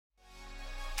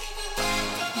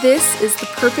This is the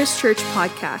Purpose Church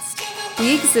podcast.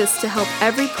 We exist to help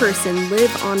every person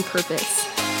live on purpose.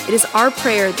 It is our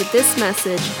prayer that this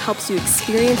message helps you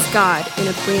experience God in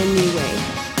a brand new way.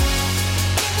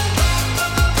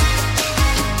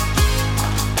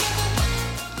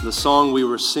 The song we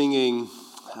were singing,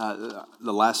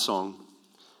 the last song,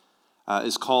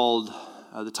 is called,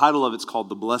 the title of it's called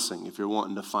The Blessing, if you're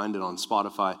wanting to find it on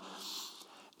Spotify.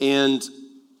 And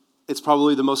it's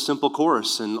probably the most simple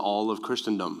chorus in all of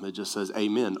Christendom. It just says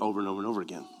amen over and over and over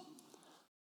again.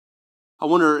 I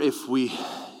wonder if we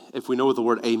know what the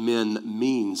word amen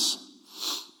means.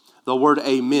 The word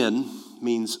amen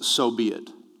means so be it.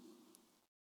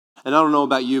 And I don't know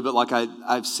about you, but like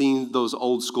I've seen those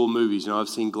old school movies. You know, I've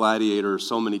seen Gladiator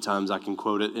so many times I can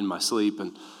quote it in my sleep,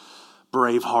 and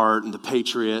Braveheart and The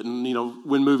Patriot, and you know,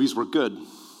 when movies were good.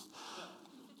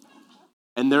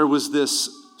 And there was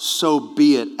this so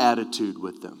be it attitude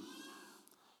with them.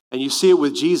 And you see it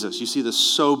with Jesus. You see the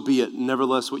so be it,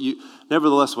 nevertheless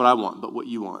what I want, but what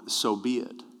you want, so be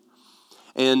it.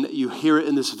 And you hear it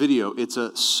in this video. It's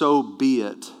a so be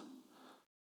it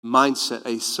mindset,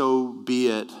 a so be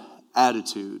it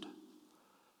attitude.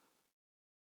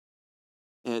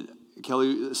 And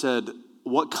Kelly said,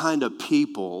 what kind of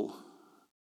people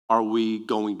are we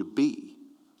going to be?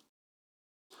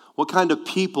 What kind of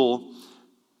people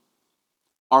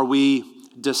are we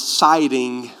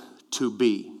deciding to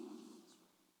be?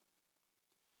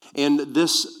 And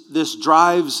this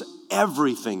drives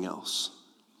everything else.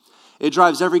 It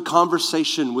drives every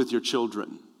conversation with your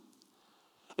children.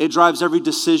 It drives every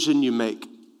decision you make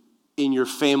in your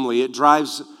family. It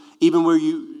drives even where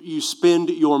you spend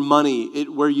your money,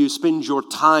 where you spend your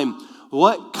time.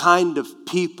 What kind of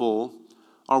people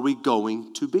are we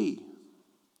going to be?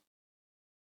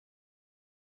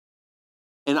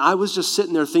 And I was just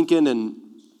sitting there thinking,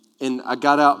 and I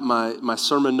got out my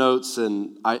sermon notes,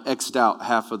 and I X'd out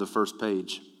half of the first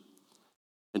page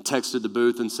and texted the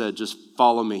booth and said, just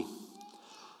follow me.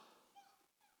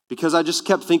 Because I just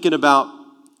kept thinking about,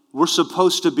 we're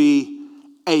supposed to be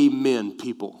amen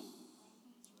people.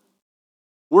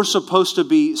 We're supposed to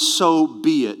be so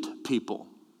be it people.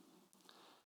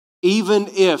 Even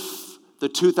if the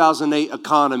 2008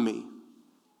 economy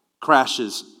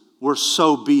crashes, we're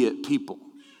so be it people.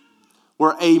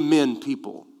 We're amen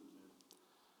people.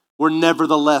 We're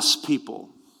nevertheless people.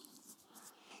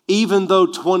 Even though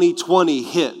 2020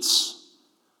 hits,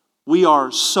 we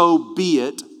are so be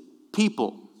it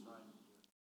people.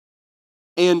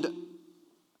 And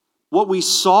what we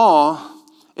saw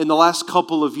in the last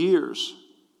couple of years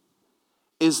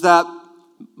is that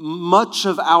much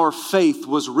of our faith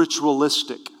was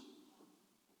ritualistic.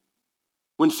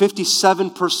 When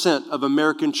 57% of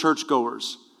American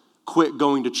churchgoers quit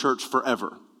going to church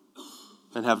forever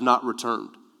and have not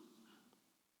returned.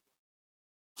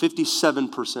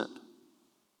 57%.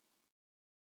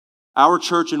 Our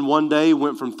church in one day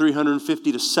went from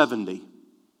 350 to 70.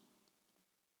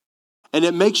 And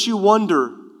it makes you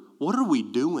wonder, what are we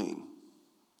doing?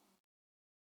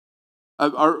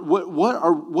 What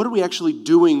are we actually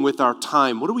doing with our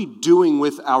time? What are we doing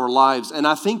with our lives? And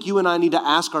I think you and I need to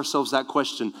ask ourselves that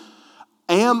question.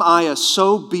 Am I a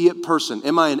so be it person?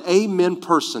 Am I an amen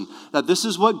person? That this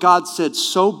is what God said,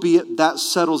 so be it, that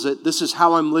settles it. This is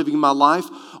how I'm living my life.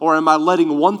 Or am I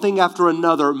letting one thing after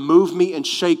another move me and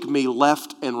shake me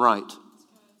left and right?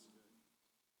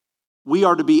 We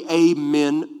are to be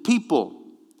amen people.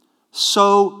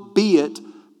 So be it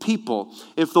people.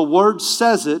 If the word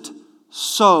says it,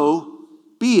 so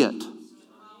be it.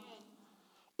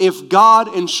 If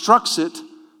God instructs it,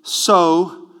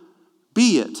 so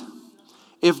be it.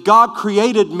 If God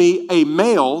created me a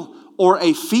male or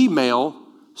a female,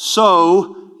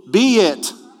 so be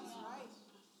it.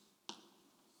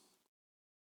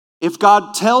 If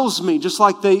God tells me, just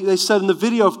like they said in the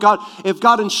video, if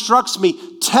God instructs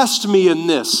me, test me in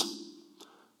this,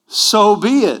 so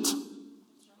be it.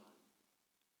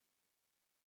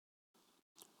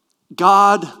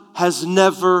 God has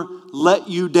never let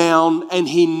you down, and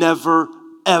He never,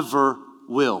 ever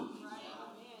will.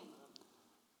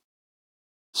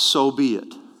 So be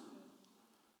it.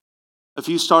 A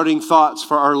few starting thoughts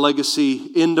for our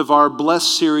legacy, end of our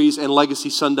Blessed series and Legacy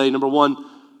Sunday. Number one,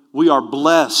 we are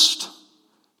blessed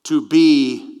to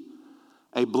be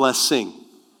a blessing.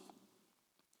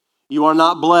 You are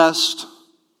not blessed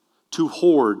to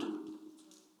hoard.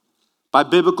 By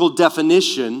biblical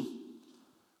definition,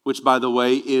 which by the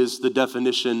way is the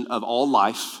definition of all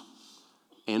life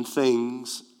and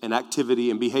things and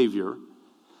activity and behavior,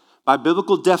 by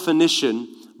biblical definition,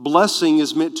 blessing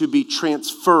is meant to be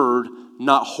transferred,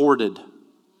 not hoarded.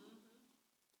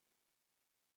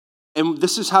 And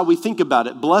this is how we think about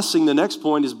it. Blessing, the next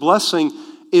point is blessing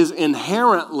is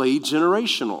inherently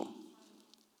generational.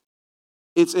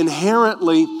 It's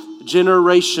inherently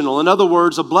generational. In other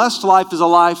words, a blessed life is a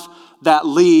life that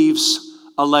leaves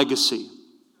a legacy.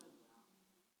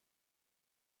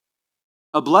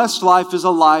 A blessed life is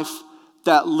a life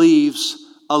that leaves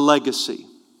a legacy.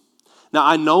 Now,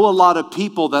 I know a lot of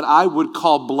people that I would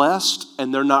call blessed,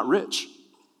 and they're not rich.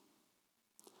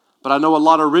 But I know a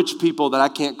lot of rich people that I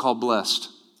can't call blessed.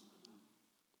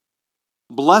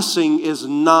 Blessing is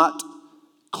not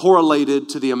correlated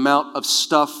to the amount of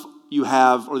stuff you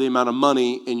have or the amount of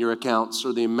money in your accounts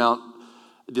or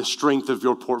the strength of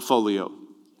your portfolio.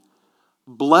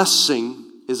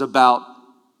 Blessing is about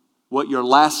what your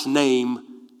last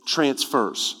name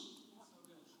transfers.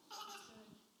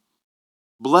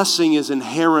 Blessing is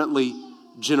inherently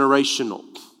generational.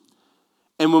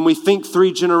 And when we think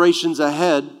 3 generations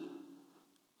ahead,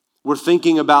 we're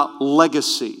thinking about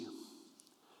legacy.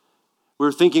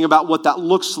 We're thinking about what that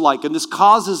looks like. And this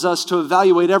causes us to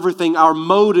evaluate everything, our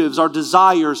motives, our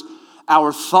desires,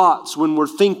 our thoughts when we're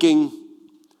thinking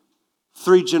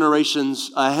 3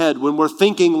 generations ahead. When we're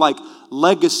thinking like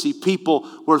legacy people,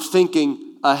 we're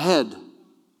thinking ahead.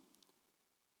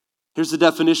 Here's the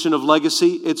definition of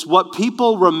legacy. It's what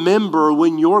people remember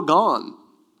when you're gone.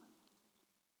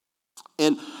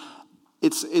 And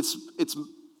it's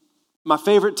my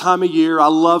favorite time of year. I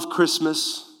love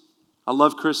Christmas.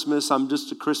 I'm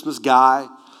just a Christmas guy.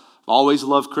 I've always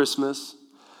loved Christmas.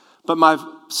 But my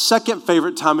second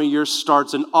favorite time of year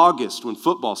starts in August when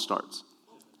football starts.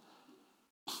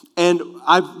 And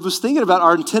I was thinking about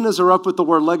our antennas are up with the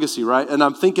word legacy, right? And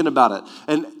I'm thinking about it.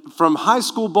 And from high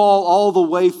school ball all the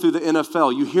way through the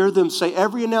NFL, you hear them say,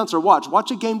 every announcer,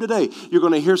 watch a game today. You're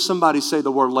going to hear somebody say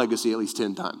the word legacy at least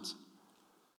 10 times.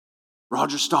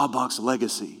 Roger Staubach's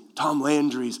legacy. Tom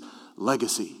Landry's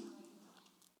legacy.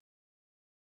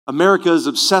 America is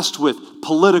obsessed with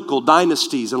political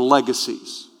dynasties and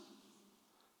legacies.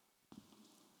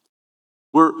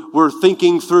 We're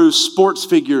thinking through sports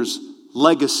figures'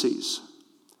 legacies.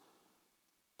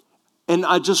 And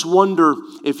I just wonder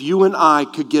if you and I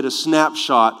could get a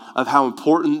snapshot of how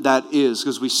important that is,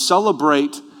 because we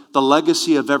celebrate the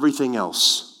legacy of everything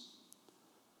else.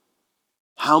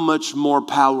 How much more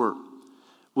power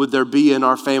would there be in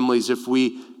our families if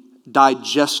we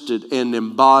digested and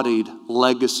embodied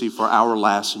legacy for our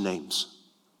last names?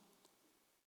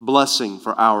 Blessing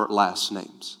for our last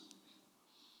names.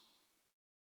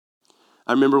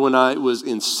 I remember when I was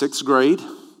in 6th grade,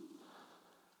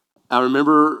 I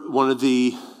remember one of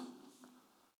the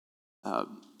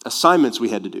assignments we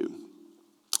had to do.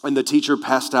 And the teacher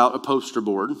passed out a poster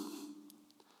board,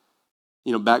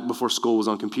 back before school was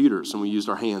on computers and we used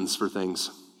our hands for things.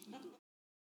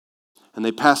 And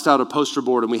they passed out a poster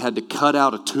board and we had to cut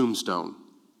out a tombstone.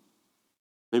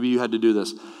 Maybe you had to do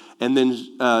this. And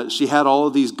then she had all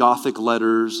of these Gothic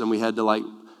letters and we had to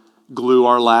glue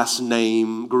our last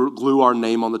name, glue our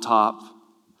name on the top.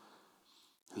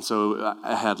 And so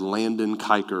I had Landon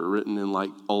Kiker written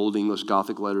in old English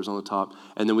Gothic letters on the top.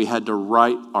 And then we had to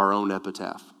write our own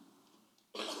epitaph.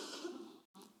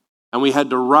 And we had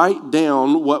to write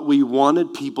down what we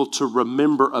wanted people to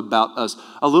remember about us.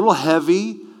 A little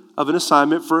heavy of an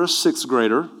assignment for a 6th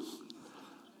grader,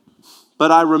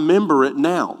 but I remember it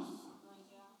now.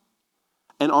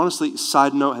 And honestly,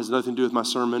 side note, has nothing to do with my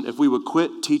sermon. If we would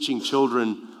quit teaching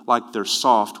children like they're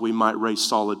soft, we might raise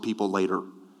solid people later.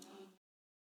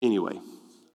 Anyway.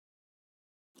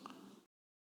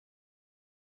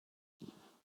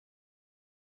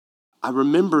 I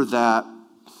remember that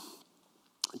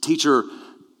teacher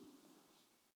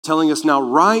telling us, now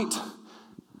write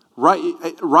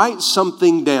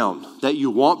something down that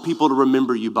you want people to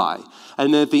remember you by.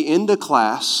 And then at the end of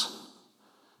class,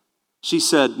 she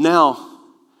said, now,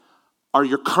 are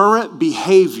your current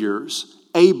behaviors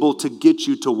able to get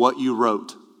you to what you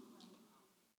wrote?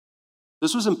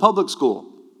 This was in public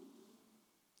school.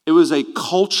 It was a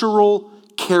cultural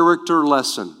character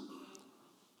lesson.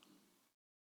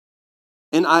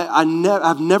 And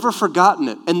I've never forgotten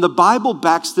it. And the Bible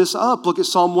backs this up. Look at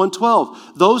Psalm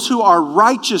 112. Those who are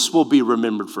righteous will be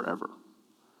remembered forever.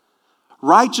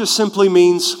 Righteous simply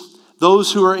means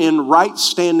those who are in right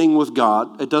standing with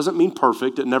God. It doesn't mean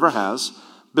perfect. It never has.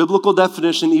 Biblical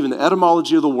definition, even the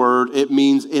etymology of the word, it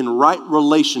means in right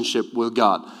relationship with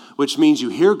God, which means you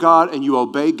hear God and you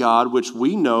obey God, which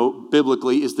we know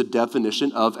biblically is the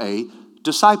definition of a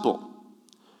disciple.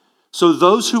 So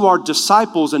those who are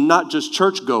disciples and not just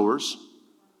churchgoers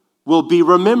will be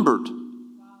remembered.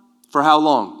 For how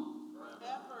long?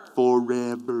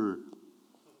 Forever.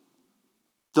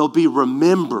 They'll be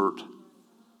remembered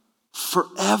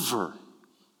forever.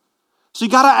 So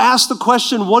you got to ask the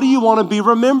question, what do you want to be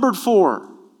remembered for?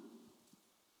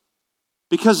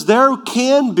 Because there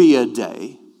can be a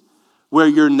day where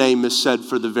your name is said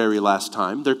for the very last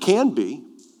time. There can be.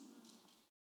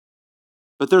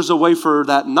 But there's a way for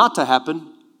that not to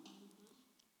happen.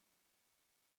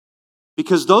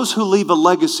 Because those who leave a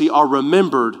legacy are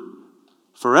remembered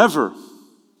forever.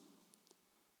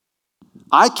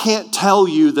 I can't tell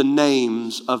you the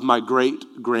names of my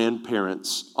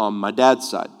great-grandparents on my dad's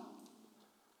side.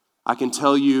 I can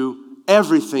tell you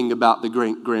everything about the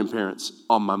great-grandparents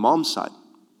on my mom's side.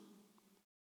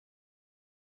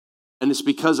 And it's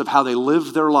because of how they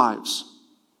lived their lives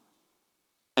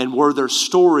and were their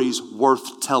stories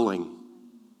worth telling.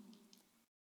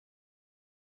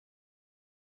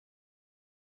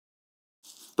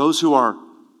 Those who are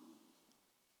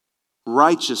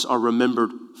righteous are remembered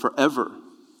forever.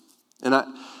 And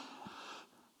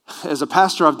as a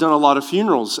pastor, I've done a lot of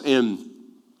funerals, and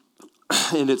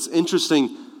it's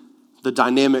interesting the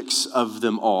dynamics of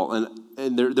them all.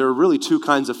 And there are really two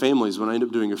kinds of families when I end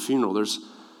up doing a funeral.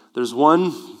 There's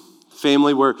one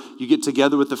family where you get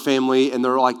together with the family and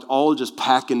they're like all just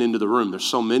packing into the room. There's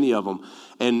so many of them.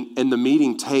 And the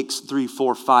meeting takes 3,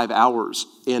 4, 5 hours.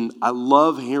 And I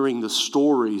love hearing the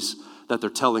stories that they're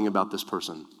telling about this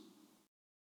person.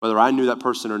 Whether I knew that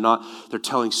person or not, they're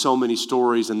telling so many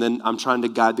stories. And then I'm trying to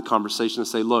guide the conversation and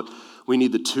say, look, we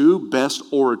need the 2 best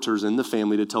orators in the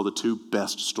family to tell the 2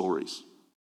 best stories.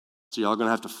 So y'all are going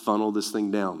to have to funnel this thing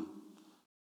down.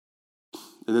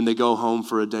 And then they go home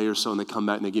for a day or so and they come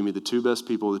back and they give me the 2 best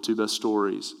people, the 2 best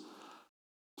stories.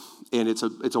 And it's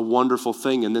a wonderful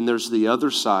thing. And then there's the other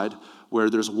side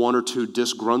where there's 1 or 2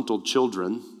 disgruntled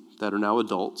children that are now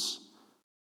adults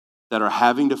that are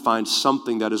having to find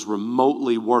something that is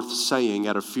remotely worth saying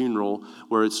at a funeral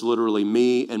where it's literally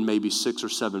me and maybe 6 or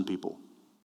 7 people.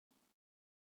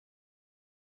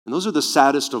 And those are the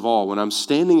saddest of all. When I'm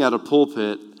standing at a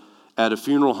pulpit at a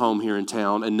funeral home here in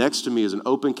town, and next to me is an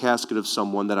open casket of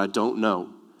someone that I don't know.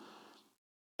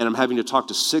 And I'm having to talk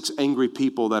to 6 angry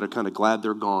people that are kind of glad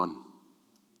they're gone.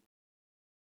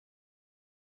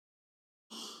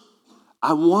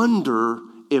 I wonder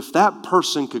if that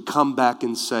person could come back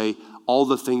and say all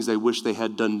the things they wish they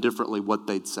had done differently, what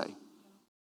they'd say.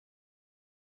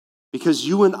 Because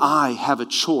you and I have a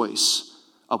choice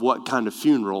of what kind of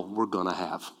funeral we're going to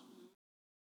have.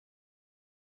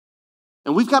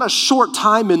 And we've got a short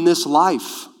time in this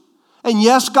life. And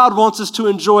yes, God wants us to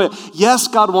enjoy it. Yes,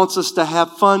 God wants us to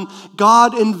have fun.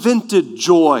 God invented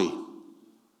joy.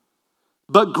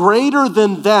 But greater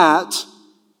than that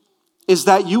is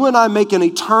that you and I make an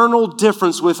eternal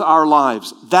difference with our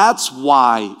lives. That's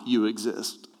why you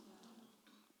exist.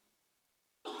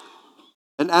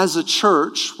 And as a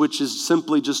church, which is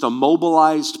simply just a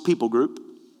mobilized people group,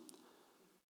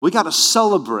 we got to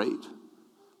celebrate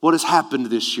what has happened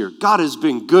this year. God has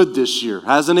been good this year,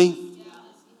 hasn't he?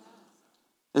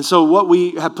 And so what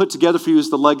we have put together for you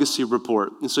is the legacy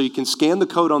report. And so you can scan the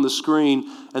code on the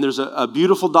screen, and there's a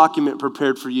beautiful document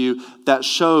prepared for you that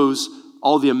shows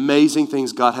all the amazing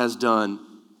things God has done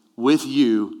with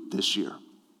you this year.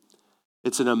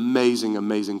 It's an amazing,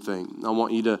 amazing thing. I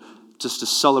want you to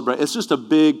celebrate. It's just a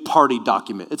big party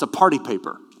document. It's a party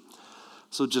paper.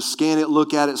 So just scan it,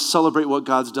 look at it, celebrate what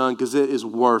God's done, because it is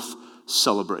worth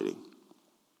celebrating.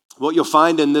 What you'll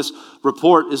find in this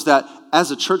report is that as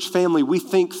a church family, we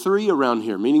think 3 around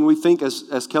here, meaning we think,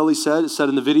 as Kelly said, it said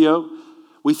in the video,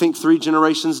 we think 3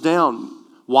 generations down.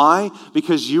 Why?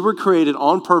 Because you were created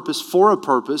on purpose, for a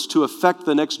purpose, to affect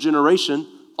the next generation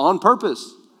on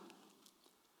purpose.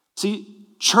 See,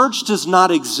 church does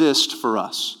not exist for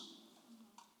us.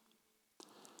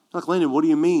 Like, Landon, what do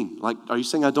you mean? Like, are you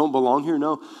saying I don't belong here?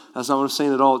 No, that's not what I'm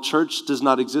saying at all. Church does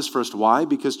not exist for us. Why?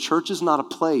 Because church is not a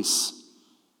place.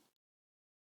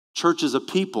 Church is a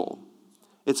people.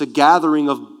 It's a gathering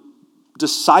of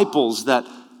disciples that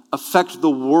affect the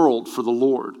world for the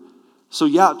Lord. So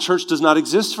yeah, church does not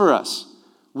exist for us.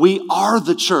 We are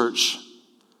the church.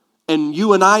 And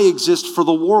you and I exist for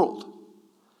the world.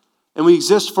 And we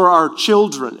exist for our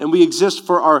children. And we exist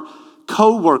for our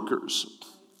co-workers.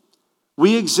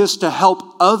 We exist to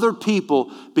help other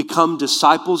people become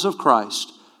disciples of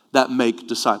Christ that make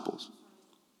disciples.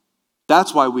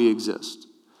 That's why we exist.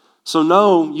 So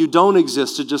no, you don't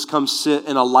exist to just come sit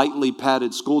in a lightly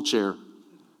padded school chair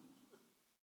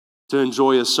to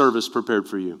enjoy a service prepared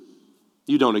for you.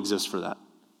 You don't exist for that.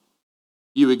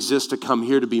 You exist to come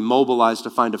here to be mobilized, to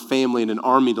find a family and an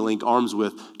army to link arms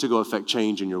with to go affect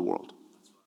change in your world.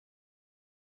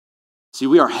 See,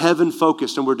 we are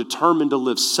heaven-focused and we're determined to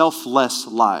live selfless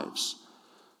lives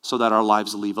so that our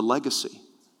lives leave a legacy.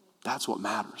 That's what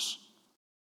matters.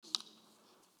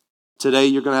 Today,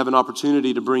 you're going to have an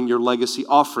opportunity to bring your legacy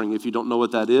offering. If you don't know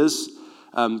what that is,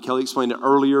 Kelly explained it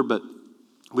earlier, but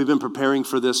we've been preparing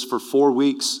for this for 4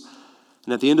 weeks.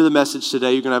 And at the end of the message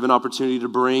today, you're going to have an opportunity to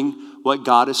bring what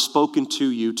God has spoken to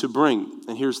you to bring.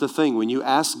 And here's the thing. When you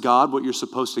ask God what you're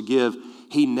supposed to give,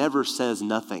 he never says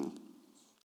nothing.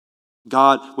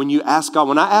 When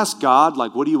I ask God,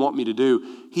 like, what do you want me to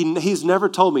do? He's never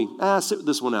told me, sit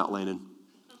this one out, Landon.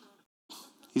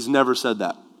 He's never said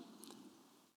that.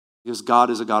 Because God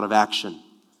is a God of action.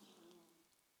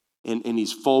 And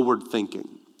he's forward thinking.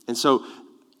 And so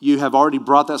you have already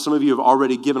brought that. Some of you have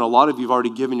already given. A lot of you have already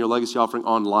given your legacy offering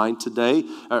online today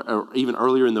or even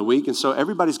earlier in the week. And so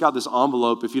everybody's got this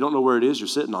envelope. If you don't know where it is, you're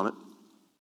sitting on it.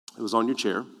 It was on your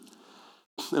chair.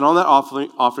 And on that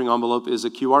offering envelope is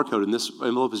a QR code. And this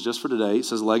envelope is just for today. It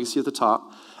says legacy at the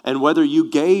top. And whether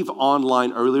you gave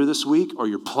online earlier this week or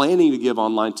you're planning to give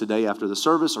online today after the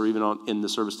service or even in the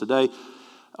service today,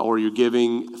 or you're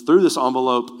giving through this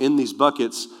envelope in these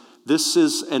buckets, this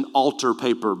is an altar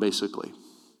paper, basically.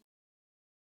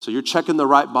 So you're checking the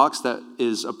right box that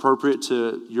is appropriate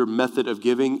to your method of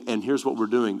giving, and here's what we're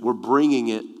doing. We're bringing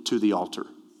it to the altar.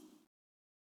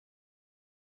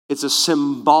 It's a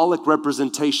symbolic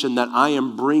representation that I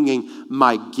am bringing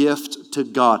my gift to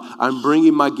God. I'm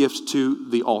bringing my gift to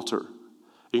the altar.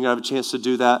 You're going to have a chance to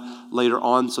do that later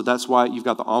on, so that's why you've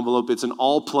got the envelope. It's an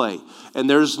all play, and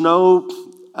there's no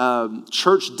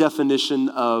church definition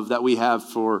of that we have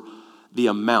for the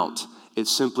amount.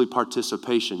 It's simply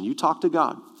participation. You talk to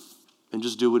God and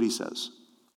just do what he says.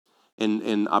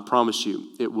 And I promise you,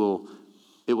 it will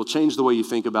change the way you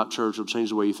think about church. It'll change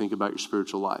the way you think about your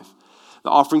spiritual life. The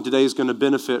offering today is going to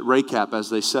benefit RayCap, as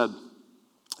they said.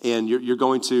 And you're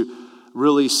going to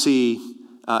really see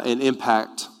an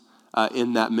impact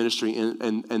in that ministry.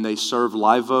 And they serve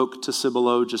Live Oak to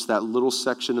Cibolo, just that little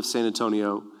section of San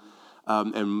Antonio.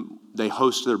 And they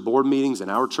host their board meetings in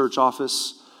our church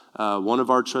office. One of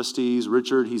our trustees,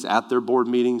 Richard, he's at their board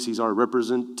meetings. He's our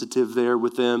representative there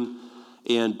with them.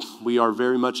 And we are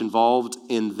very much involved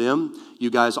in them. You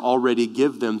guys already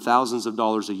give them thousands of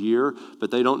dollars a year,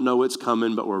 but they don't know it's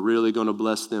coming, but we're really going to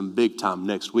bless them big time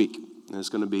next week. And it's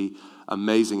going to be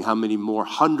amazing how many more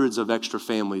hundreds of extra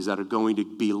families that are going to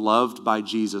be loved by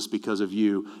Jesus because of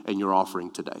you and your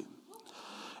offering today.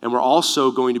 And we're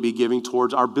also going to be giving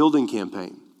towards our building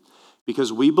campaign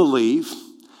because we believe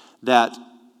that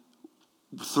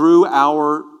through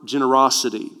our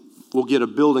generosity, we'll get a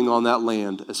building on that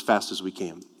land as fast as we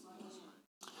can.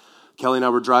 Kelly and I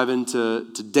were driving to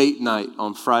date night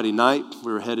on Friday night.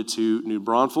 We were headed to New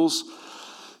Braunfels.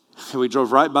 And we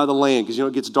drove right by the land because,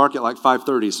 it gets dark at like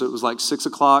 5:30. So it was like 6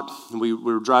 o'clock. And we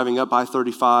were driving up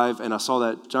I-35 and I saw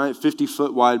that giant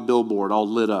 50-foot wide billboard all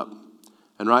lit up.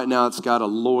 And right now it's got a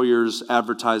lawyer's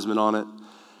advertisement on it.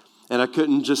 And I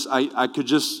could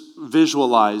just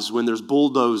visualize when there's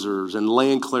bulldozers and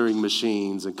land clearing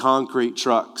machines and concrete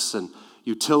trucks and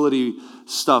utility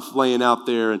stuff laying out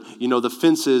there and, the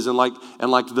fences and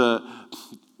the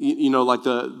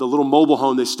little mobile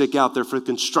home they stick out there for the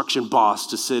construction boss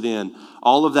to sit in.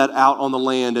 All of that out on the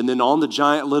land. And then on the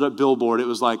giant lit up billboard, it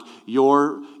was like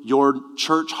your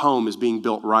church home is being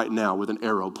built right now with an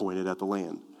arrow pointed at the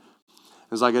land.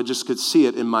 It's like I just could see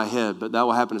it in my head, but that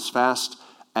will happen as fast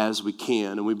as we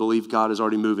can, and we believe God is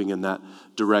already moving in that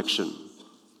direction.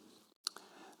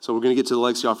 So we're going to get to the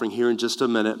legacy offering here in just a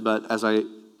minute, but as I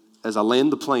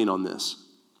land the plane on this,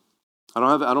 I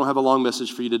don't have a long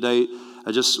message for you today.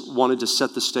 I just wanted to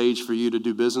set the stage for you to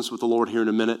do business with the Lord here in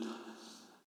a minute.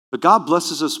 But God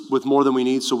blesses us with more than we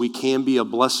need so we can be a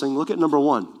blessing. Look at number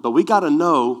 1. But we got to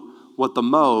know what the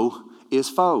mo is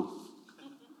for.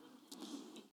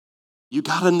 You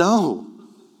got to know.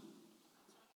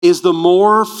 Is the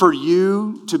more for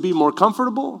you to be more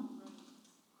comfortable?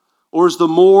 Or is the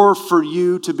more for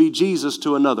you to be Jesus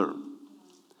to another?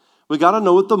 We got to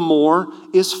know what the more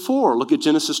is for. Look at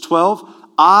Genesis 12.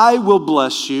 I will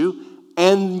bless you,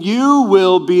 and you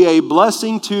will be a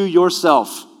blessing to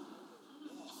yourself,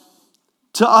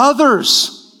 to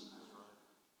others.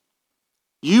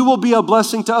 You will be a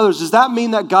blessing to others. Does that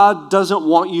mean that God doesn't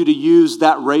want you to use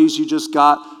that raise you just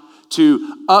got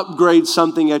to upgrade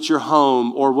something at your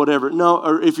home or whatever? No,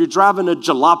 or if you're driving a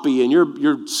jalopy and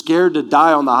you're scared to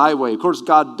die on the highway, of course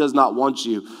God does not want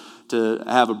you to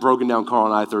have a broken down car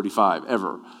on I-35,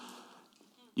 ever.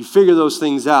 You figure those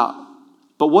things out.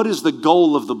 But what is the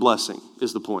goal of the blessing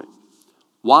is the point.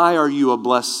 Why are you a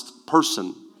blessed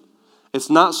person? It's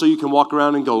not so you can walk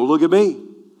around and go, look at me.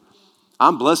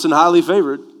 I'm blessed and highly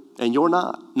favored, and you're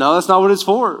not. No, that's not what it's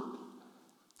for.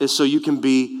 It's so you can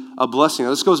be a blessing. Now,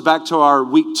 this goes back to our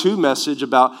week 2 message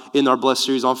in our Blessed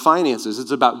series on finances. It's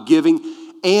about giving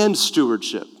and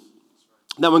stewardship.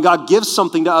 Now, when God gives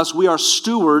something to us, we are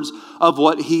stewards of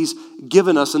what he's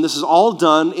given us, and this is all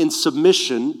done in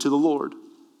submission to the Lord.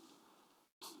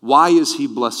 Why is he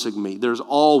blessing me? There's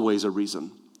always a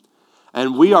reason.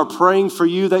 And we are praying for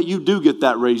you that you do get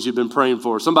that raise you've been praying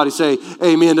for. Somebody say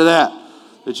amen to that.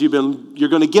 That you're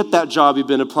going to get that job you've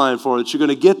been applying for, that you're going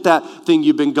to get that thing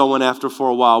you've been going after for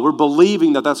a while. We're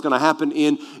believing that that's going to happen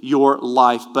in your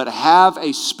life, but have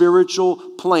a spiritual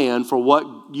plan for what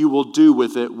you will do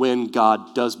with it when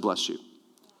God does bless you.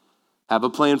 Have a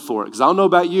plan for it. Because I don't know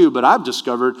about you, but I've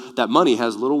discovered that money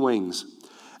has little wings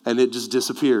and it just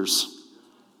disappears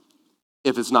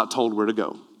if it's not told where to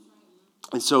go.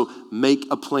 And so make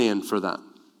a plan for that.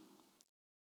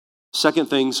 Second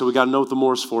thing, so we got to know what the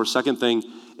more is for. Second thing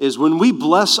is when we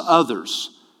bless others,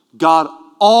 God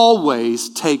always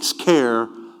takes care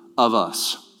of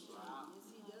us.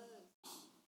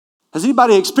 Has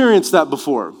anybody experienced that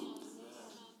before?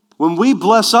 When we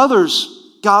bless others,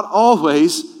 God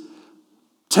always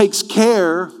takes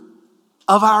care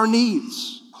of our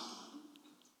needs.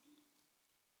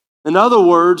 In other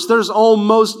words, there's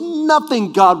almost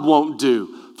nothing God won't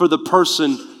do for the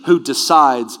person who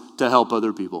decides to help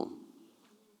other people.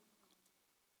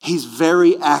 He's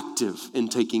very active in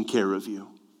taking care of you.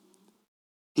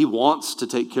 He wants to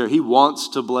take care. He wants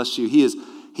to bless you.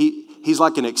 He's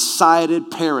like an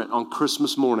excited parent on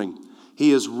Christmas morning.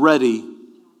 He is ready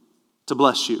to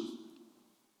bless you.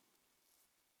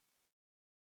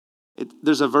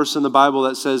 There's a verse in the Bible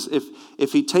that says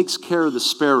if he takes care of the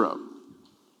sparrow,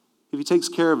 if he takes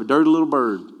care of a dirty little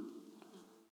bird,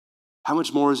 how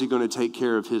much more is he going to take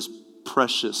care of his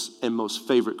precious and most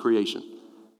favorite creation?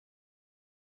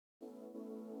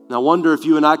 Now, I wonder if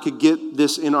you and I could get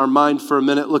this in our mind for a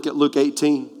minute. Look at Luke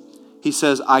 18. He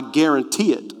says, I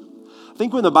guarantee it. I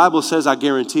think when the Bible says I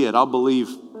guarantee it, I believe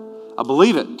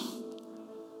it. It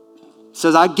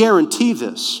says, I guarantee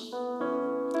this.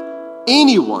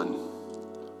 Anyone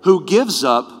who gives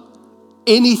up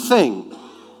anything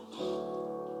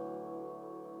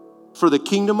for the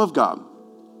kingdom of God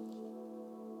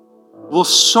will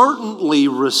certainly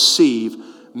receive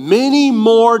many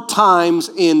more times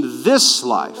in this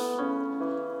life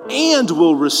and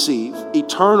will receive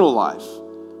eternal life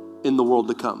in the world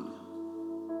to come.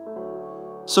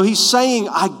 So he's saying,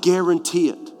 I guarantee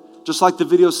it. Just like the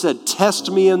video said, test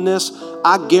me in this.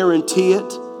 I guarantee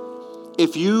it.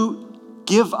 If you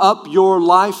give up your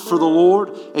life for the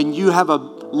Lord and you have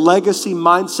a legacy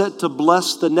mindset to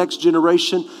bless the next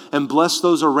generation and bless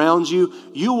those around you,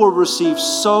 you will receive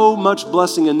so much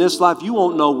blessing in this life, you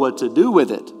won't know what to do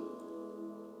with it.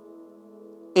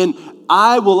 And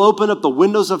I will open up the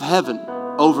windows of heaven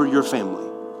over your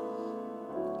family.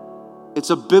 It's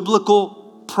a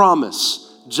biblical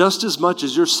promise, just as much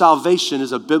as your salvation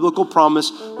is a biblical promise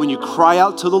when you cry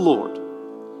out to the Lord.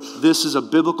 This is a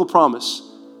biblical promise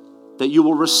that you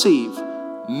will receive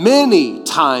many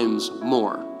times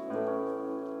more.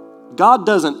 God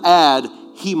doesn't add,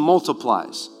 he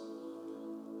multiplies.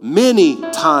 Many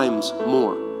times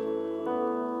more.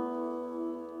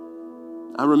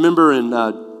 I remember in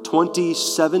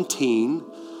 2017,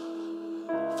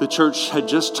 the church had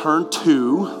just turned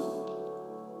 2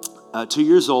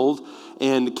 years old,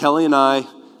 and Kelly and I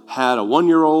had a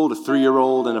 1-year-old, a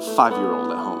 3-year-old, and a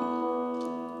 5-year-old at home.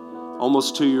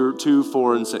 Almost 2,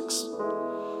 4, and 6.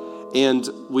 And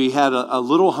we had a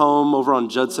little home over on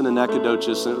Judson and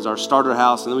Nacogdoches, and it was our starter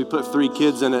house, and then we put 3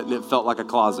 kids in it, and it felt like a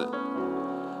closet.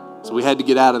 So we had to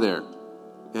get out of there.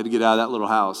 We had to get out of that little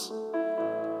house.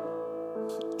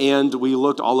 And we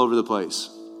looked all over the place.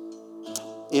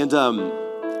 And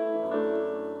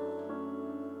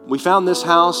we found this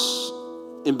house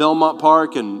in Belmont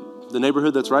Park and the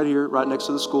neighborhood that's right here, right next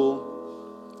to the school.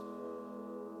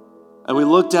 And we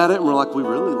looked at it and we're like, we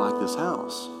really like this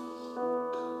house.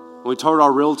 And we told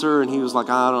our realtor and he was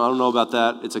like, I don't know about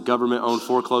that. It's a government-owned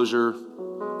foreclosure.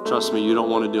 Trust me, you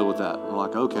don't want to deal with that. And we're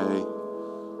like, okay.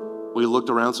 We looked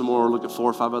around some more, looked at 4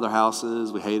 or 5 other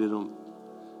houses. We hated them.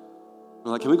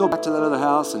 We're like, can we go back to that other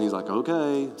house? And he's like,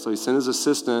 okay. So he sent his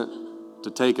assistant to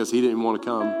take us. He didn't even want to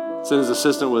come. Sent his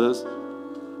assistant with us.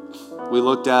 We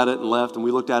looked at it and left, and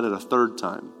we looked at it a 3rd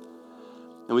time.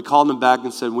 And we called them back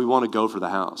and said, we want to go for the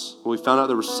house. Well, we found out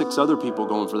there were 6 other people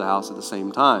going for the house at the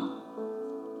same time.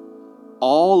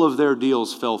 All of their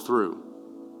deals fell through.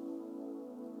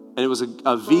 And it was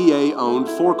a VA-owned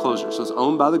foreclosure, so it's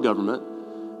owned by the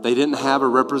government. They didn't have a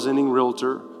representing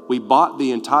realtor. We bought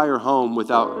the entire home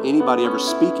without anybody ever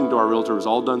speaking to our realtor. It was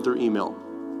all done through email.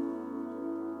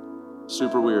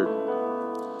 Super weird.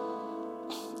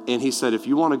 And he said, if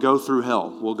you want to go through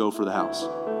hell, we'll go for the house.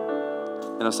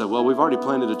 And I said, well, we've already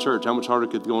planted a church. How much harder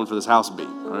could going for this house be?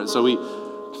 All right, so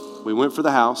we went for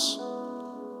the house,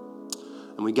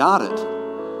 and we got it.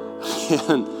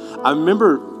 And I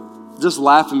remember just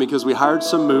laughing because we hired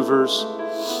some movers,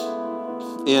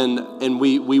 and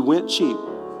we went cheap.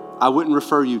 I wouldn't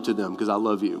refer you to them because I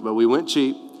love you, but we went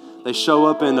cheap. They show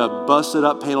up in a busted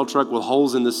up panel truck with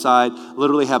holes in the side,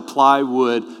 literally have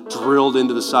plywood drilled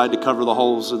into the side to cover the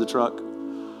holes of the truck.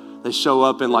 They show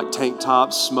up in like tank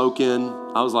tops, smoking.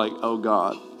 I was like, oh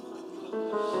God.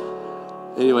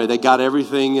 Anyway, they got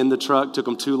everything in the truck, took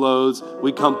them 2 loads.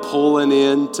 We come pulling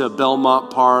in to Belmont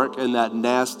Park in that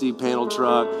nasty panel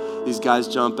truck. These guys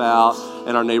jump out,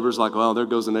 and our neighbor's like, well, there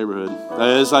goes the neighborhood.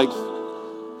 It's like,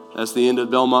 that's the end of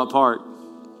Belmont Park.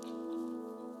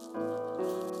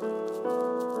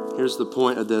 Here's the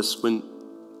point of this. When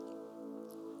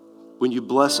you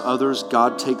bless others,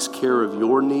 God takes care of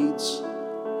your needs.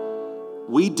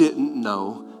 We didn't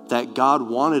know that God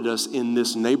wanted us in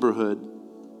this neighborhood.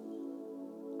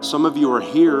 Some of you are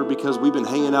here because we've been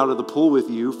hanging out at the pool with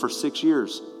you for 6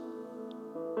 years.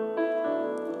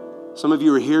 Some of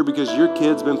you are here because your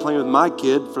kid's been playing with my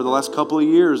kid for the last couple of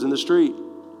years in the street.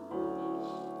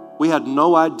 We had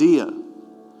no idea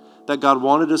that God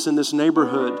wanted us in this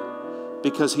neighborhood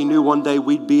because he knew one day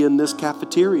we'd be in this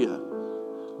cafeteria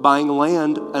buying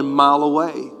land a mile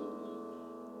away.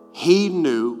 He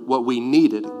knew what we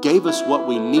needed, gave us what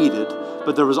we needed,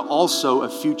 but there was also a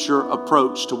future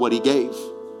approach to what he gave.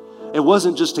 It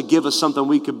wasn't just to give us something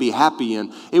we could be happy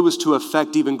in. It was to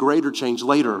affect even greater change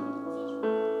later.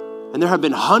 And there have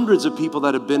been hundreds of people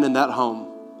that have been in that home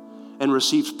and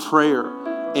received prayer.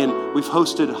 And we've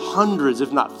hosted hundreds,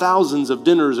 if not thousands, of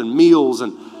dinners and meals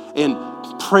and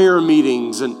prayer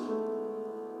meetings. And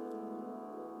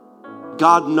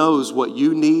God knows what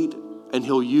you need, and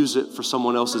he'll use it for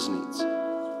someone else's needs.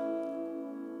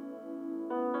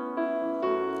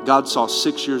 God saw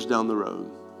 6 years down the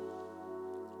road.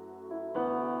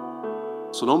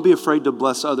 So don't be afraid to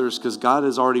bless others because God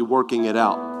is already working it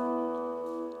out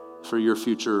for your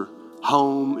future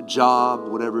home, job,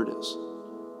 whatever it is.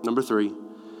 Number 3,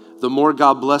 the more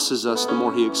God blesses us, the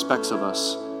more he expects of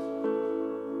us.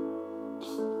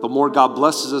 The more God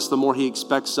blesses us, the more he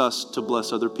expects us to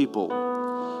bless other people.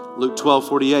 Luke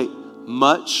 12:48,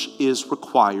 much is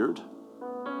required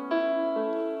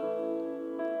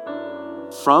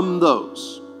from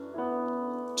those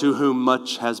to whom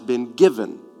much has been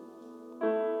given.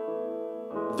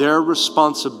 Their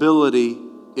responsibility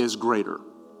is greater.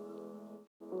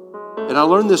 And I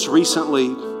learned this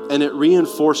recently, and it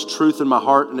reinforced truth in my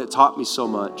heart, and it taught me so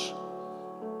much.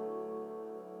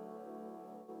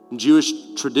 In Jewish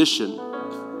tradition,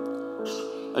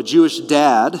 a Jewish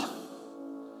dad,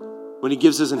 when he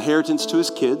gives his inheritance to his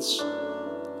kids,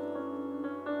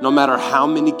 no matter how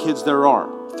many kids there are,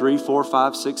 3, 4,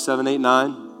 5, 6, 7, 8,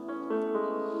 9,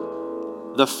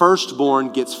 the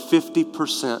firstborn gets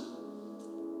 50%.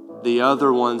 The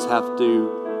other ones have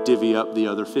to divvy up the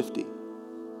other 50.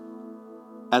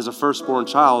 As a firstborn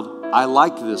child, I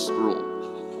like this rule.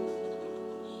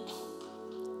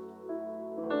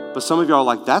 But some of y'all are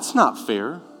like, that's not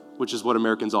fair, which is what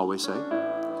Americans always say.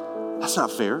 That's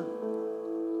not fair.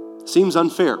 Seems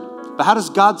unfair. But how does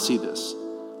God see this?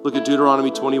 Look at Deuteronomy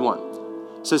 21.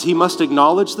 It says he must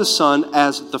acknowledge the son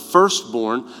as the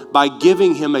firstborn by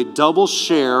giving him a double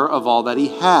share of all that he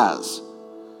has.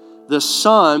 The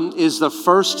son is the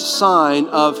first sign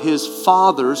of his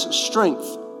father's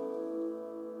strength.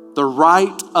 The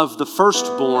right of the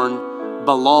firstborn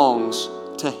belongs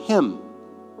to him.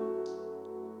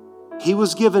 He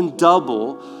was given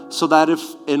double so that if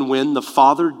and when the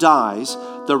father dies,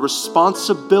 the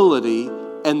responsibility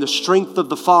and the strength of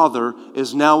the father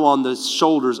is now on the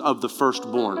shoulders of the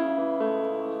firstborn.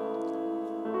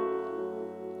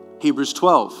 Hebrews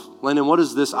 12. Landon, what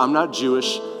is this? I'm not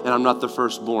Jewish and I'm not the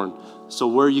firstborn. So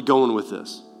where are you going with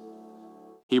this?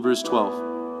 Hebrews 12.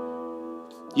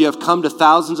 You have come to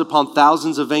thousands upon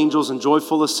thousands of angels in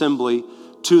joyful assembly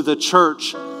to the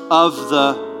church of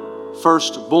the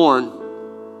firstborn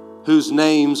whose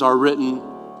names are written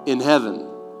in heaven.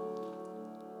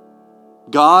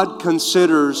 God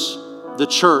considers the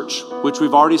church, which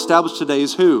we've already established today,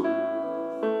 is who?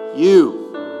 You.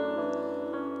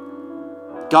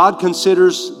 God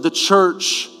considers the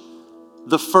church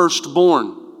the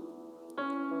firstborn.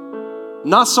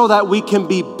 Not so that we can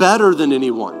be better than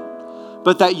anyone,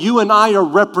 but that you and I are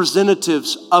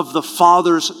representatives of the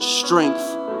Father's strength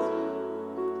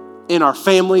in our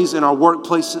families, in our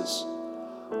workplaces.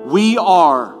 We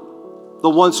are the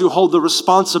ones who hold the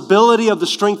responsibility of the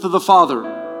strength of the Father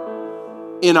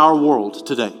in our world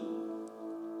today.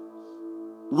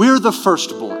 We're the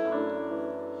firstborn.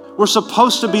 We're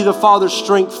supposed to be the Father's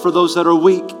strength for those that are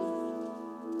weak,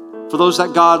 for those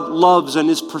that God loves and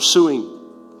is pursuing.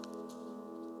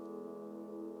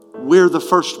 We're the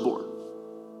firstborn.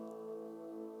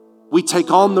 We take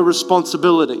on the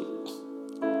responsibility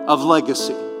of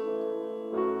legacy.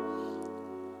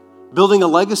 Building a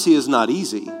legacy is not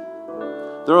easy.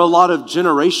 There are a lot of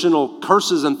generational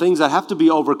curses and things that have to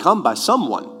be overcome by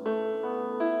someone.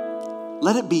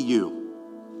 Let it be you.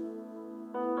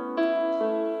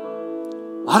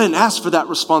 I didn't ask for that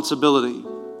responsibility.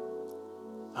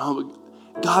 No,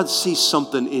 God sees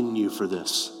something in you for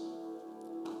this.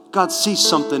 God sees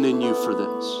something in you for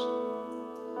this.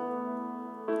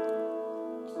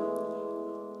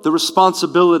 The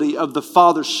responsibility of the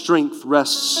Father's strength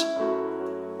rests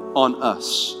on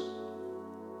us.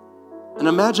 And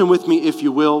imagine with me, if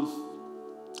you will,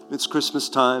 it's Christmas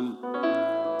time.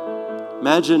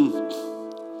 Imagine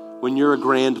when you're a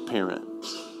grandparent,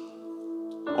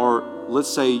 or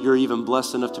let's say you're even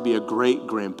blessed enough to be a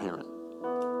great-grandparent.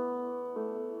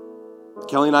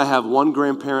 Kelly and I have one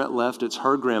grandparent left. It's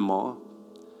her grandma.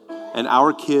 And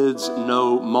our kids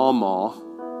know Mama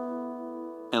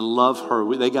and love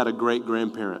her. They got a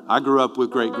great-grandparent. I grew up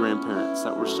with great-grandparents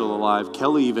that were still alive.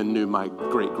 Kelly even knew my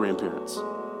great-grandparents.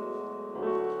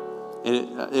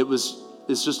 And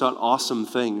it's just an awesome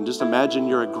thing. And just imagine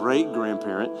you're a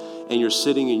great-grandparent and you're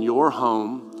sitting in your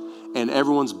home and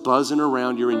everyone's buzzing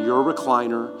around. You're in your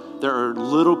recliner. There are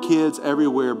little kids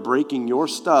everywhere breaking your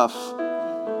stuff.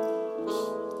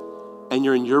 And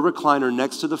you're in your recliner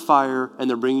next to the fire and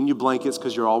they're bringing you blankets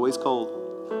because you're always cold.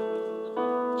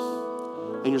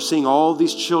 And you're seeing all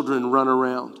these children run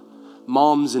around.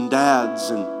 Moms and dads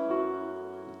and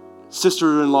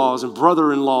sister-in-laws and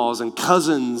brother-in-laws and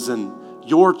cousins and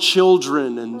your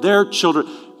children and their children.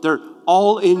 They're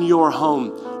all in your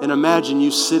home. And imagine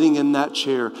you sitting in that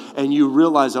chair and you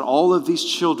realize that all of these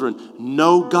children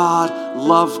know God,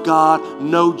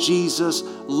 know Jesus,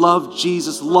 love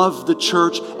the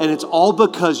church. And it's all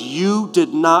because you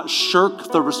did not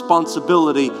shirk the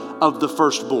responsibility of the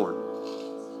firstborn.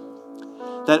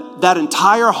 That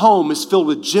entire home is filled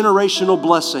with generational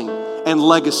blessing and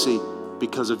legacy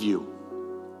because of you.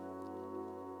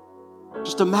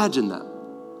 Just imagine that.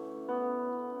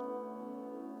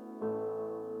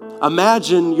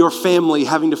 Imagine your family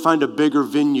having to find a bigger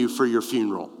venue for your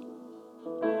funeral.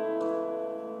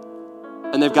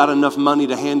 And they've got enough money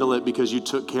to handle it because you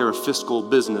took care of fiscal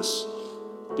business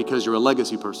because you're a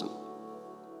legacy person.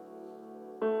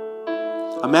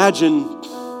 Imagine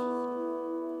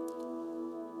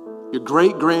your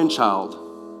great-grandchild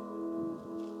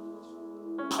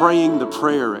praying the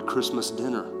prayer at Christmas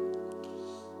dinner.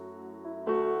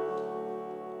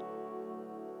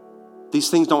 These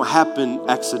things don't happen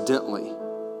accidentally.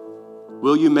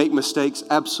 Will you make mistakes?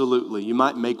 Absolutely. You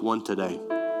might make one today.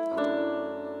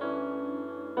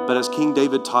 But as King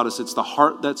David taught us, it's the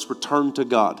heart that's returned to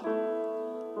God.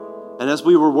 And as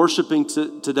we were worshiping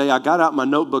today, I got out my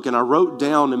notebook and I wrote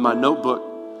down in my notebook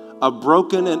a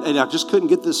broken, and I just couldn't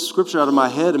get this scripture out of my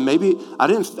head. And maybe I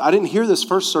didn't hear this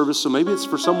first service, so maybe it's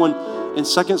for someone in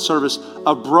second service.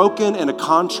 A broken and a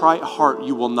contrite heart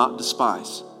you will not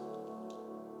despise.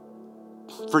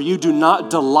 For you do not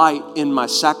delight in my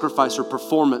sacrifice or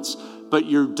performance, but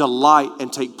you delight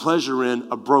and take pleasure in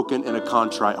a broken and a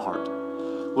contrite heart.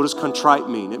 What does contrite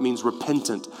mean? It means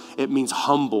repentant. It means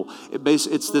humble.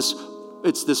 It's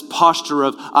this posture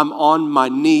of I'm on my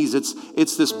knees.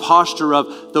 It's this posture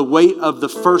of the weight of the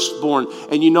firstborn.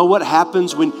 And you know what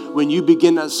happens when you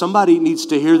begin, somebody needs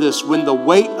to hear this, when the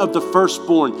weight of the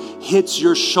firstborn hits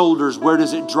your shoulders, where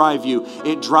does it drive you?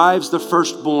 It drives the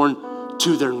firstborn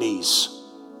to their knees.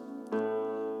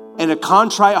 And a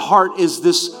contrite heart is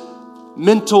this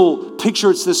mental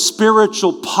picture. It's this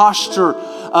spiritual posture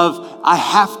of I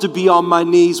have to be on my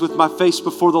knees with my face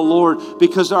before the Lord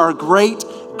because there are great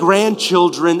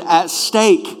grandchildren at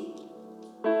stake.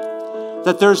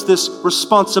 That there's this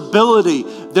responsibility.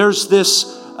 There's this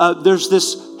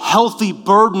healthy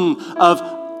burden of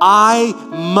I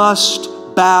must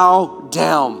bow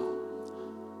down.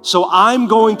 So I'm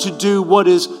going to do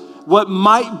what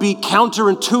might be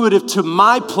counterintuitive to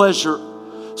my pleasure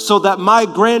so that my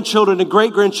grandchildren and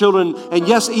great-grandchildren, and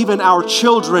yes, even our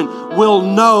children, will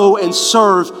know and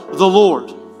serve the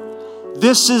Lord.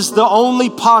 This is the only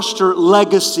posture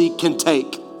legacy can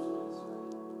take.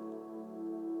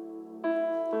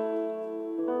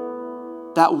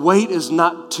 That weight is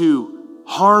not to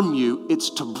harm you, it's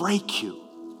to break you.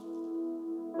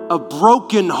 A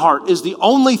broken heart is the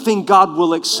only thing God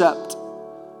will accept.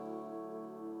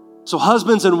 So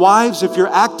husbands and wives, if you're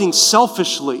acting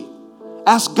selfishly,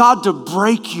 ask God to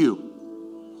break you.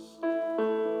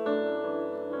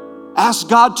 Ask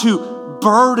God to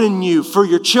burden you for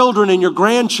your children and your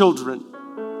grandchildren.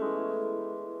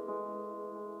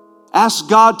 Ask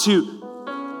God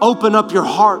to open up your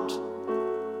heart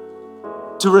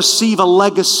to receive a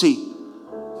legacy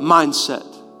mindset.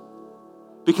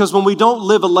 Because when we don't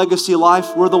live a legacy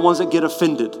life, we're the ones that get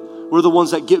offended. We're the ones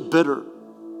that get bitter.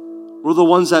 We're the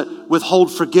ones that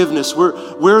withhold forgiveness.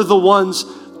 We're the ones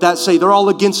that say they're all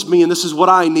against me and this is what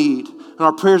I need. And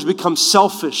our prayers become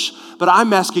selfish. But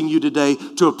I'm asking you today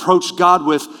to approach God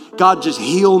with, God, just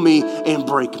heal me and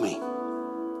break me.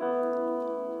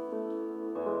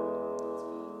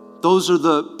 Those are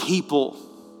the people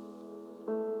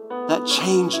that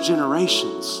change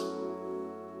generations.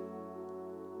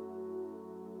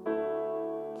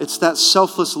 It's that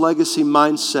selfless legacy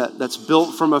mindset that's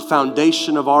built from a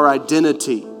foundation of our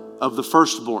identity of the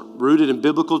firstborn, rooted in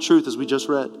biblical truth as we just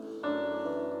read.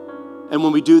 And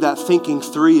when we do that, thinking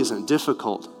 3 isn't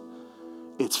difficult.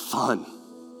 It's fun.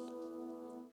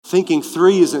 Thinking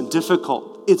 3 isn't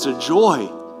difficult. It's a joy.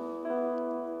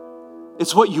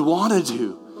 It's what you want to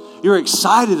do. You're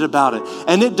excited about it.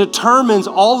 And it determines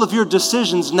all of your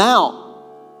decisions now.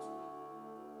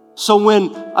 So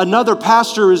when another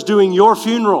pastor is doing your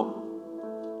funeral,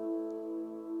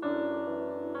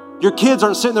 your kids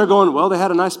aren't sitting there going, well, they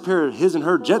had a nice pair of his and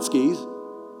her jet skis,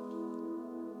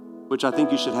 which I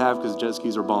think you should have because jet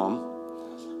skis are bomb.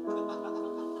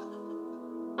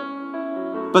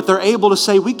 But they're able to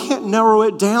say, we can't narrow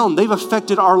it down. They've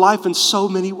affected our life in so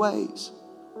many ways.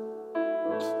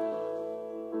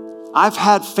 I've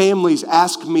had families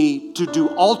ask me to do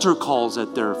altar calls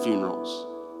at their funerals.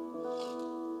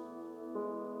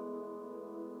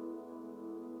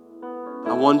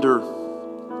 I wonder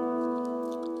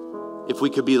if we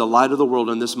could be the light of the world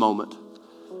in this moment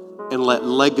and let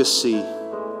legacy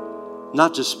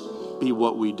not just be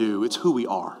what we do, it's who we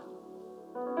are.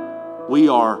 We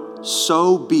are,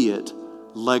 so be it,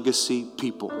 legacy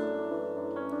people.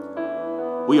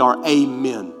 We are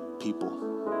amen people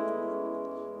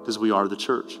because we are the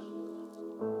church.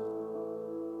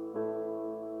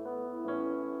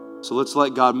 So let's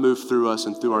let God move through us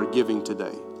and through our giving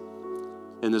today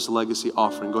in this legacy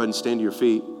offering. Go ahead and stand to your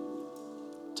feet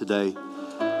today.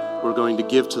 We're going to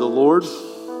give to the Lord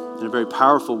in a very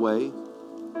powerful way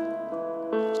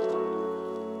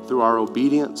through our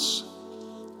obedience.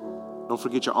 Don't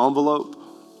forget your envelope.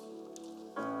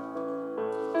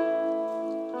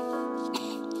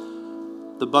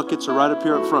 The buckets are right up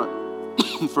here up front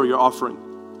for your offering.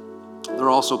 There are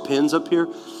also pens up here.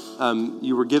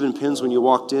 You were given pens when you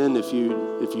walked in. If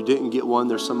you didn't get one,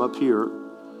 there's some up here,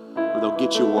 or they'll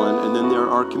get you one. And then there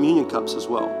are communion cups as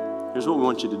well. Here's what we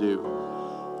want you to do.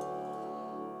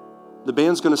 The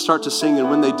band's going to start to sing, and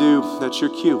when they do, that's your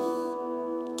cue.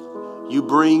 You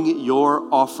bring your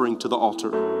offering to the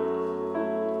altar.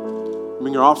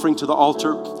 Bring your offering to the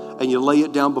altar, and you lay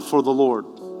it down before the Lord.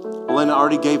 Elena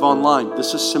already gave online.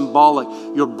 This is symbolic.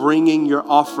 You're bringing your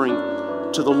offering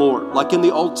to the Lord. Like in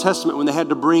the Old Testament, when they had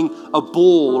to bring a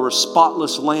bull or a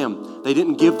spotless lamb, they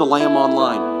didn't give the lamb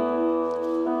online.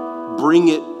 Bring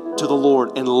it to the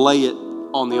Lord and lay it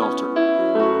on the altar.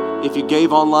 If you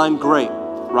gave online, great.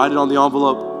 Write it on the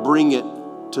envelope. Bring it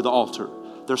to the altar.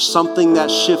 There's something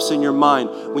that shifts in your mind.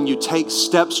 When you take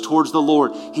steps towards the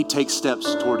Lord, He takes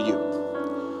steps toward you.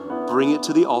 Bring it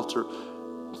to the altar.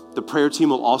 The prayer team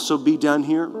will also be down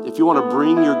here. If you want to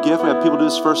bring your gift, we have people do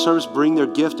this first service, bring their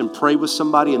gift and pray with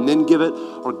somebody and then give it,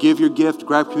 or give your gift,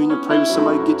 grab communion, pray with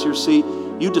somebody, get to your seat.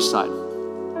 You decide.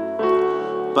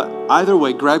 But either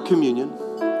way, grab communion,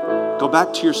 go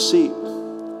back to your seat,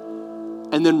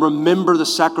 and then remember the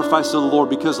sacrifice of the Lord,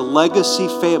 because legacy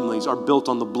families are built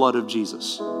on the blood of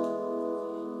Jesus.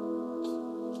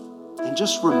 And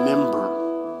just remember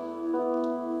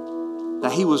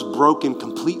that He was broken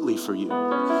completely for you.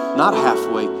 Not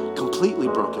halfway, completely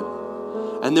broken.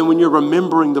 And then when you're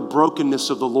remembering the brokenness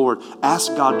of the Lord,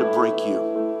 ask God to break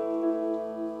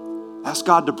you. Ask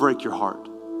God to break your heart.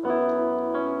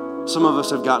 Some of us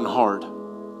have gotten hard.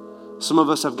 Some of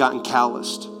us have gotten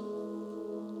calloused.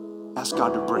 Ask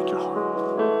God to break your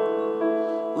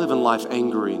heart. Living life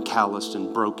angry and calloused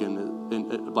and broken,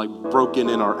 and like broken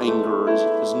in our anger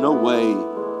is no way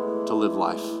to live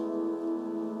life.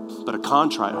 But a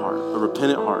contrite heart, a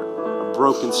repentant heart, a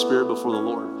broken spirit before the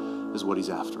Lord is what He's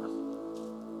after.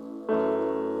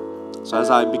 So as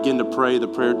I begin to pray, the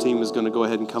prayer team is going to go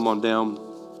ahead and come on down.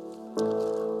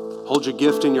 Hold your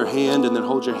gift in your hand and then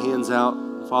hold your hands out.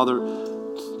 Father,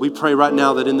 we pray right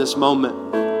now that in this moment,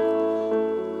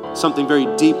 something very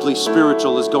deeply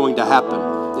spiritual is going to happen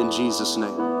in Jesus'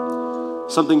 name.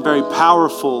 Something very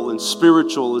powerful and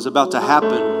spiritual is about to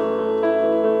happen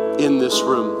in this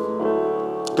room.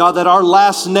 God, that our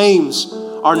last names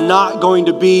are not going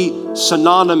to be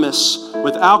synonymous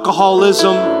with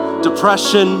alcoholism,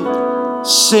 depression,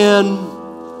 sin,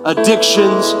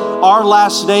 addictions. Our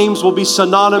last names will be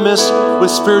synonymous with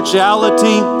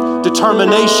spirituality,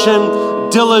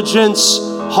 determination, diligence,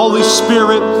 Holy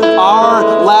Spirit.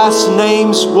 Our last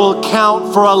names will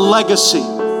count for a legacy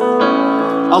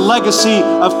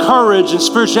of courage and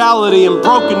spirituality and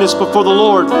brokenness before the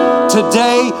Lord.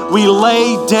 Today, we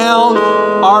lay down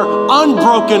our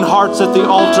unbroken hearts at the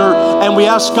altar, and we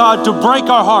ask God to break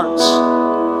our hearts.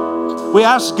 We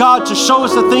ask God to show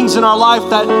us the things in our life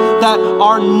that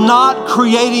are not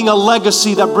creating a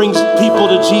legacy that brings people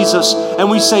to Jesus. And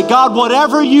we say, God,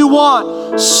 whatever you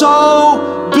want,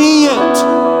 so be it.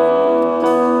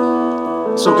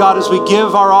 So God, as we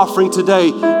give our offering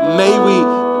today, may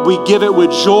we give it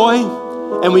with joy,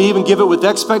 and we even give it with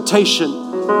expectation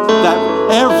that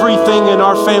everything in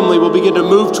our family will begin to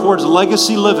move towards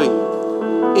legacy living.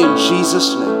 In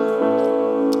Jesus'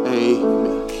 name,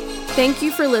 amen. Thank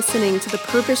you for listening to the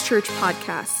Purpose Church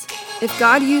podcast. If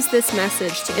God used this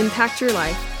message to impact your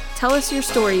life, tell us your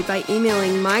story by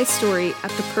emailing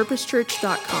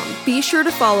mystory@thepurposechurch.com. Be sure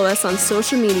to follow us on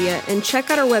social media and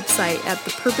check out our website at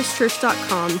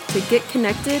thepurposechurch.com to get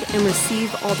connected and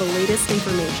receive all the latest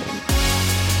information.